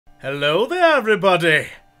Hello there, everybody!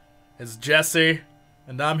 It's Jesse,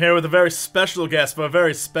 and I'm here with a very special guest for a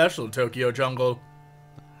very special Tokyo Jungle.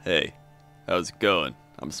 Hey, how's it going?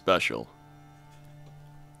 I'm special.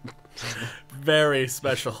 Very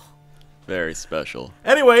special. Very special.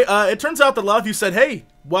 Anyway, it turns out that a lot of you said, hey,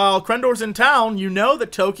 while Crendor's in town, you know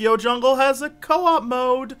that Tokyo Jungle has a co-op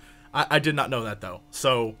mode. I did not know that, though,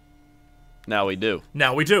 so... Now we do.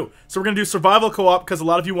 Now we do. So we're going to do survival co-op, because a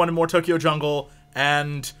lot of you wanted more Tokyo Jungle,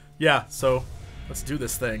 and... yeah, so let's do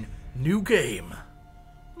this thing. New game.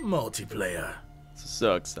 Multiplayer. This is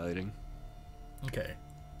so exciting. Okay.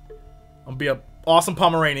 I'm gonna be a awesome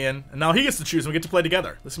Pomeranian, and now he gets to choose and we get to play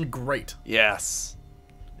together. This is gonna be great. Yes.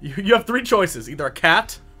 You have three choices. Either a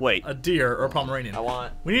cat, Wait. a deer, or a Pomeranian.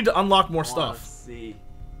 We need to unlock more stuff. I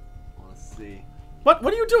wanna see. What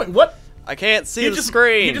are you doing? What? I can't see the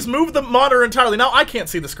screen. You just moved the monitor entirely. Now I can't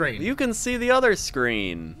see the screen. You can see the other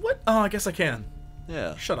screen. What? Oh, I guess I can.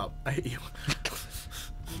 Yeah. Shut up. I hate you.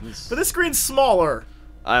 But this screen's smaller.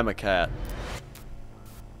 I'm a cat.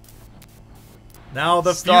 Now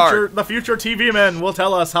the future TV men will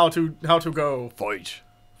tell us how to go. Fight.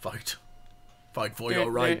 Fight for your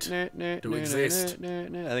right to exist. I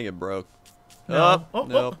think it broke. No. Oh,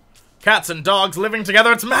 no. Cats and dogs living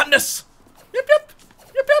together, it's madness! Yip yip!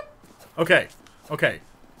 Yip yip! Okay.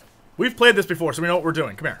 We've played this before, so we know what we're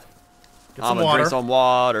doing. Come here. Get some water. Drink some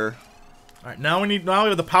water. Alright, now we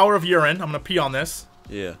have the power of urine. I'm gonna pee on this.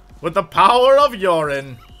 Yeah. With the power of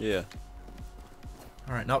urine. Yeah.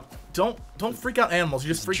 Alright, now don't freak out animals. You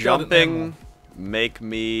just freak out an animal. Jumping make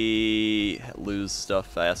me lose stuff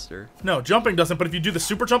faster. No, jumping doesn't, but if you do the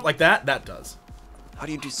super jump like that, that does. How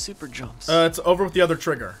do you do super jumps? It's over with the other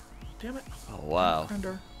trigger. Damn it. Oh wow.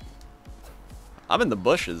 Crendor. I'm in the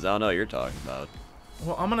bushes. I don't know what you're talking about.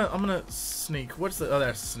 Well, I'm gonna sneak. What's the? Oh,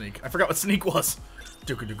 that's sneak. I forgot what sneak was.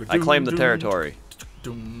 I claim the territory.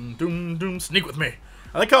 Sneak with me.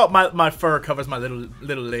 I like how my fur covers my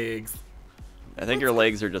little legs. I think your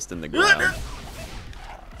legs are just in the ground.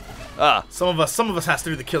 Ah. Some of us has to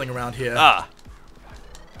do the killing around here. Ah.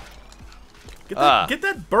 Get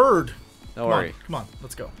that bird. Don't worry. Come on,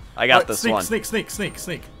 let's go. I got this one.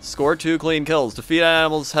 Sneak. Score 2 clean kills. Defeat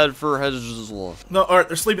animals head for head. No, alright,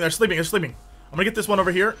 they're sleeping. I'm gonna get this one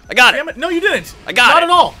over here. I got it. Damn it. No, you didn't. I got it.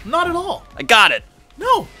 Not at all. I got it.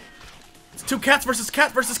 No. It's two cats versus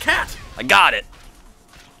cat versus cat. I got it.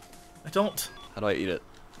 I don't. How do I eat it?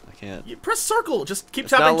 I can't. You press circle. Just keep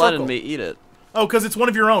It's tapping not letting circle. me eat it. Oh, because it's one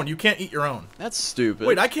of your own. You can't eat your own. That's stupid.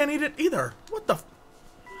 Wait, I can't eat it either. What the?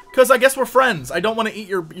 Because I guess we're friends. I don't want to eat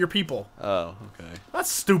your people. Oh, okay. That's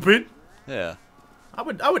stupid. Yeah. I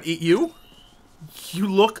would eat you. You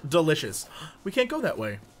look delicious. We can't go that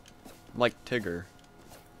way. I'm like Tigger.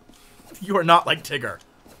 You are not like Tigger.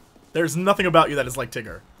 There's nothing about you that is like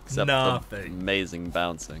Tigger. Except nothing. Amazing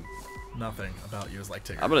bouncing. Nothing about you is like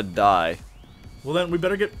Tigger. I'm gonna die. Well then, we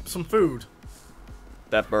better get some food.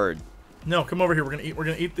 That bird. No, come over here. We're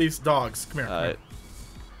gonna eat these dogs. Come here. Come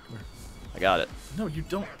here. I got it. No, you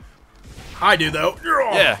don't. I do though.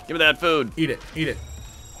 Yeah, give me that food. Eat it. Eat it.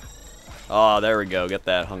 Oh, there we go. Get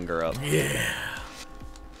that hunger up. Yeah.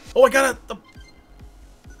 Oh, I got a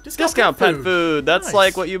discount pet food. That's nice.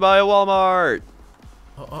 like what you buy at Walmart.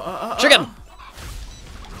 Chicken.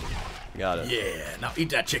 Got it. Yeah. Now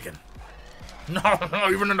eat that chicken. No,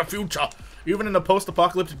 even in the future, even in the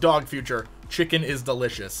post-apocalyptic dog future, chicken is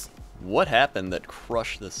delicious. What happened that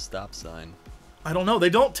crushed this stop sign? I don't know.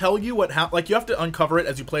 They don't tell you what happened. Like, you have to uncover it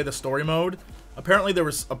as you play the story mode. Apparently, there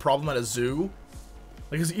was a problem at a zoo.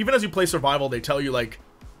 Because even as you play survival, they tell you, like,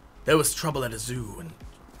 there was trouble at a zoo and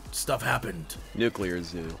stuff happened. Nuclear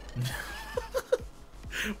zoo.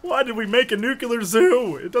 Why did we make a nuclear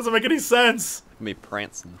zoo? It doesn't make any sense. Me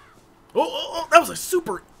prancing. Oh, that was a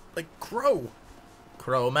super, like, crow.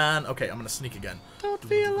 Crow, man. Okay, I'm gonna sneak again. Don't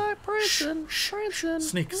feel like prancing.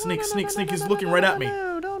 Sneak. He's looking right at me.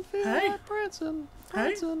 Don't feel like prancing.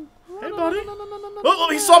 Hey, buddy. Oh,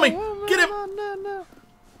 he saw me. Get him.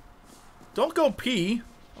 Don't go pee.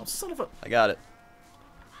 Oh, son of a... I got it.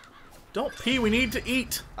 Don't pee. We need to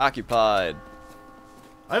eat. Occupied.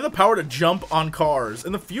 I have the power to jump on cars.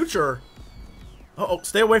 In the future... Uh-oh,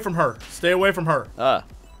 stay away from her. Stay away from her. Ah.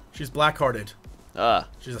 She's black-hearted. Ah.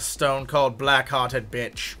 She's a stone-cold, black-hearted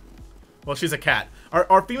bitch. Well, she's a cat.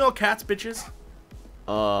 Are female cats bitches?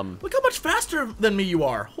 Look how much faster than me you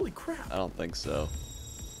are. Holy crap. I don't think so.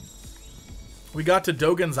 We got to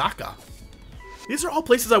Dogenzaka. These are all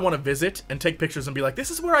places I want to visit and take pictures and be like,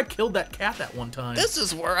 this is where I killed that cat that one time. This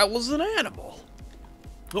is where I was an animal.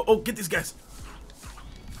 Oh, get these guys.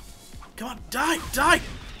 Come on, die.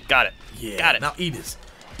 Got it. Yeah. Got it. Now eat his.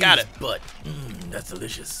 Got it. Butt. That's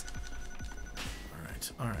delicious. All right.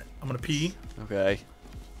 Alright, alright. I'm gonna pee. Okay.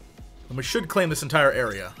 And we should claim this entire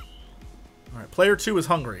area. Alright, player 2 is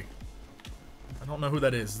hungry. I don't know who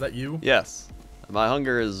that is. Is that you? Yes. My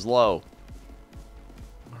hunger is low.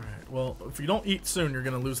 Alright, well, if you don't eat soon, you're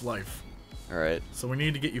gonna lose life. Alright. So we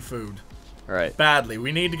need to get you food. Alright. Badly.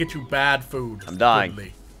 We need to get you bad food. I'm dying.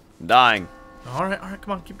 Goodly. I'm dying. Alright,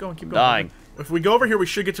 come on, keep going, keep going. Dying. If we go over here, we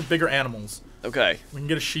should get to bigger animals. Okay. We can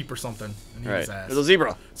get a sheep or something and eat Alright. his ass. There's a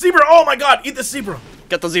zebra. Zebra! Oh my god, eat the zebra!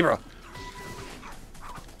 Get the zebra.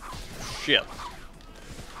 Shit.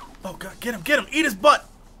 Oh god, get him, eat his butt!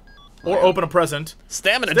 Or open a present.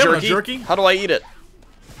 Stamina jerky? How do I eat it?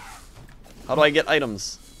 How do I get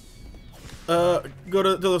items? Go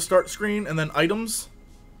to the start screen and then items.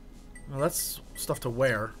 Well, that's stuff to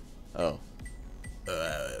wear. Oh.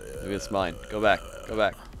 Maybe it's mine. Go back. Go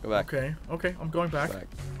back. Go back. Okay, I'm going back.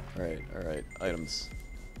 Alright. Items.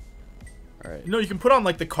 Alright. You know, you can put on,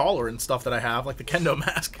 like, the collar and stuff that I have, like the kendo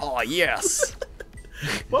mask. Oh, yes!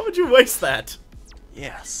 Why would you waste that?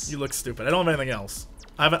 Yes. You look stupid. I don't have anything else.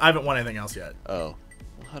 I haven't won anything else yet. Oh.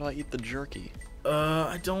 Well, how do I eat the jerky?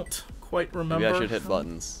 I don't quite remember. Maybe I should hit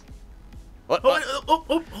buttons. What?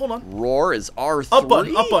 Oh, hold on. Roar is R3?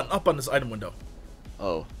 Up button is item window.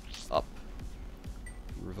 Oh. Up.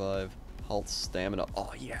 Revive. Halt stamina.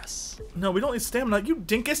 Oh, yes. No, we don't need stamina. You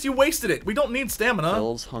dinkus, you wasted it. We don't need stamina.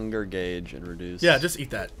 Fills hunger gauge and reduce. Yeah, just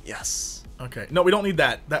eat that. Yes. Okay. No, we don't need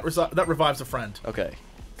that. That revives a friend. Okay.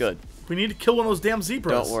 Good. We need to kill one of those damn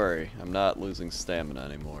zebras. Don't worry. I'm not losing stamina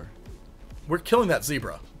anymore. We're killing that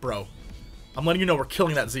zebra, bro. I'm letting you know we're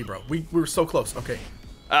killing that zebra. We were so close. Okay.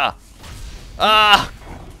 Ah. Ah.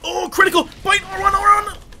 Oh, critical! Bite!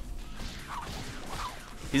 Run!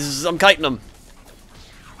 I'm kiting him.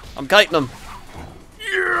 I'm kiting him.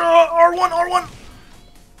 Yeah! R1!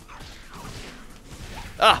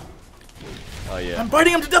 Ah. Oh, yeah. I'm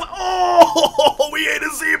biting him to death. Oh, we ate a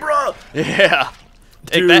zebra! Yeah.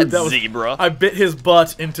 Take Dude, that, zebra. I bit his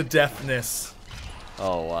butt into deathness.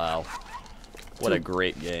 Oh, wow. What a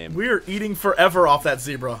great game. We are eating forever off that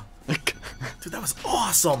zebra. Dude, that was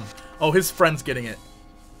awesome. Oh, his friend's getting it.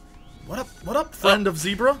 What up, friend of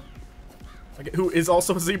zebra? Who is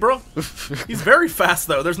also a zebra? He's very fast,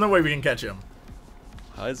 though. There's no way we can catch him.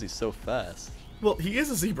 How is he so fast? Well, he is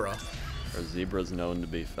a zebra. Are zebras known to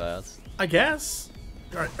be fast? I guess.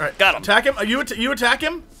 All right. Got him. Attack him. You attack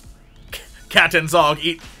him? Cat and Zog.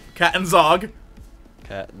 Eat Cat and Zog.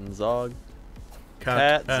 Cat and Zog.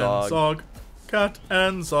 Cat and Zog. Cat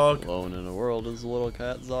and Zog. Alone in the world is a little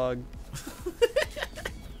cat Zog.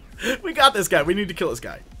 We got this guy. We need to kill this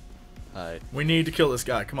guy. Alright. We need to kill this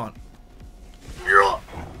guy. Come on.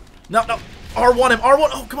 No. R1 him. R1.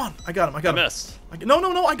 Oh, come on. I got him. I missed.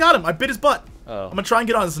 No. I got him. I bit his butt. Oh. I'm gonna try and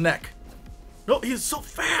get on his neck. No, he's so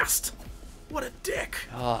fast. What a dick.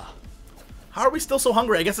 Ah. How are we still so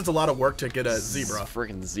hungry? I guess it's a lot of work to get a zebra.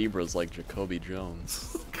 Freaking zebras like Jacoby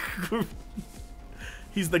Jones.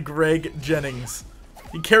 He's the Greg Jennings.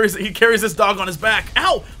 He carries this dog on his back.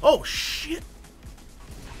 Ow! Oh shit!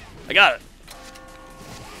 I got it.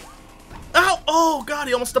 Ow! Oh god,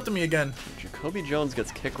 he almost stepped on me again. Jacoby Jones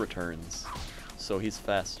gets kick returns, so he's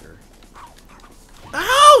faster.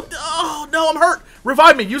 Ow! Oh no, I'm hurt.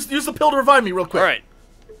 Revive me. Use the pill to revive me real quick. All right.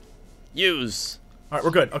 Use. All right,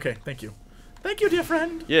 we're good. Okay, thank you. Thank you, dear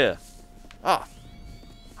friend. Yeah. Ah.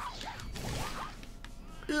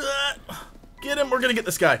 Get him. We're gonna get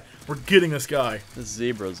this guy. We're getting this guy. This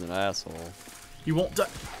zebra's an asshole. He won't die.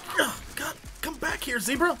 God, come back here,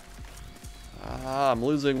 zebra. Ah, I'm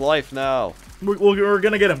losing life now. We're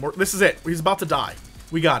gonna get him. This is it. He's about to die.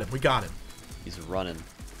 We got him. He's running.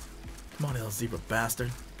 Come on, little zebra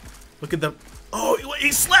bastard. Look at the... Oh,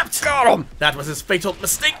 he slept! Got him! That was his fatal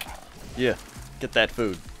mistake. Yeah. Get that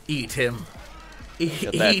food. Eat him.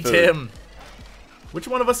 Eat food. him. Which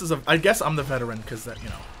one of us is a... I guess I'm the veteran, because that,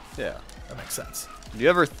 Yeah. that makes sense. Do you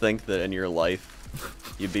ever think that in your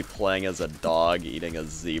life you'd be playing as a dog eating a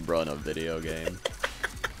zebra in a video game?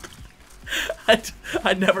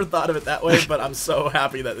 I never thought of it that way, but I'm so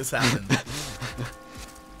happy that this happened.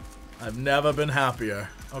 I've never been happier.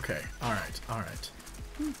 Okay, alright.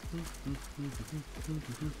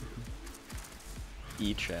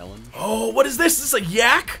 E-challenge. Oh, what is this? Is this a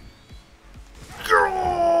yak?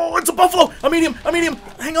 Oh, it's a buffalo! I mean him!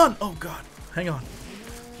 Hang on! Oh god, hang on.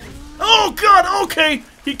 Oh god, okay!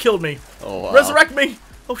 He killed me. Oh, wow. Resurrect me!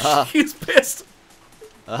 Oh, he's pissed.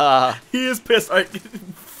 He is pissed. Alright.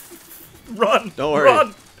 Run! Don't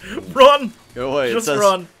worry. Run! Go away. Just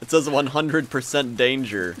run. It says 100%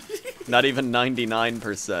 danger. Not even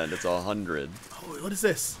 99%. It's 100. Oh, what is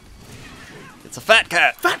this? It's a fat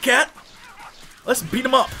cat. Fat cat? Let's beat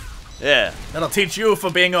him up. Yeah. That'll teach you for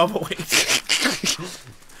being overweight.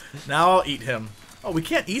 Now I'll eat him. Oh, we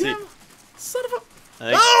can't eat See- him? Son of a... I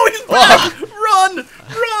think- Oh, he's back! Run!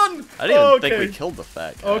 Run! I didn't even okay. think we killed the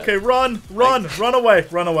fat cat. Okay, run! Run! Run away!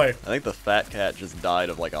 Run away! I think the fat cat just died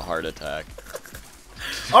of like a heart attack.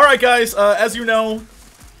 Alright guys, as you know,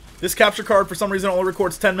 this capture card for some reason only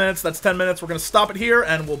records 10 minutes. That's 10 minutes. We're going to stop it here,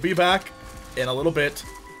 and we'll be back in a little bit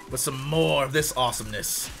with some more of this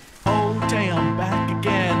awesomeness. Oh damn, back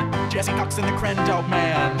again. Jesse Cox and the Crendor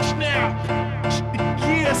man. Snap!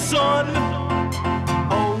 Yeah, son!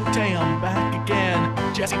 Oh damn, back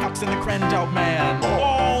again. Jesse Cox and the Crendor man.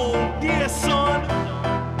 Oh, yeah, son!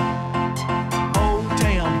 Oh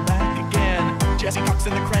damn, back again. Jesse Cox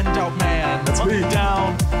and the Crendor man. That's me.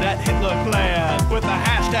 Down that Hitler clan with the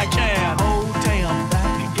hashtag can. Oh damn,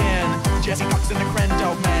 back again. Jesse Cox and the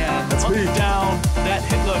Crendor man. That's me. Down that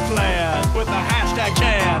Hitler clan with the hashtag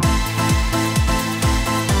can.